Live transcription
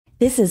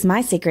This is my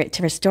secret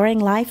to restoring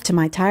life to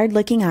my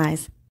tired-looking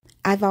eyes.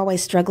 I've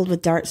always struggled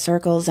with dark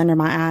circles under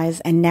my eyes,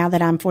 and now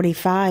that I'm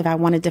 45, I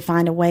wanted to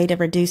find a way to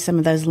reduce some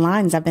of those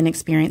lines I've been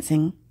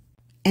experiencing.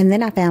 And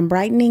then I found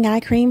brightening eye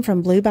cream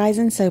from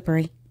Bison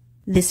Soapery.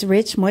 This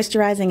rich,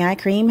 moisturizing eye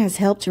cream has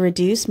helped to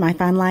reduce my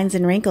fine lines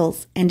and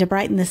wrinkles and to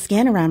brighten the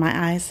skin around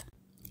my eyes.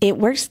 It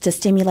works to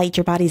stimulate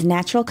your body's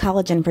natural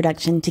collagen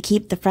production to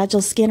keep the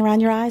fragile skin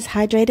around your eyes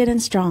hydrated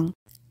and strong.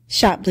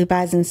 Shop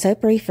Bison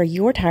Soapery for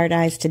your tired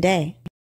eyes today.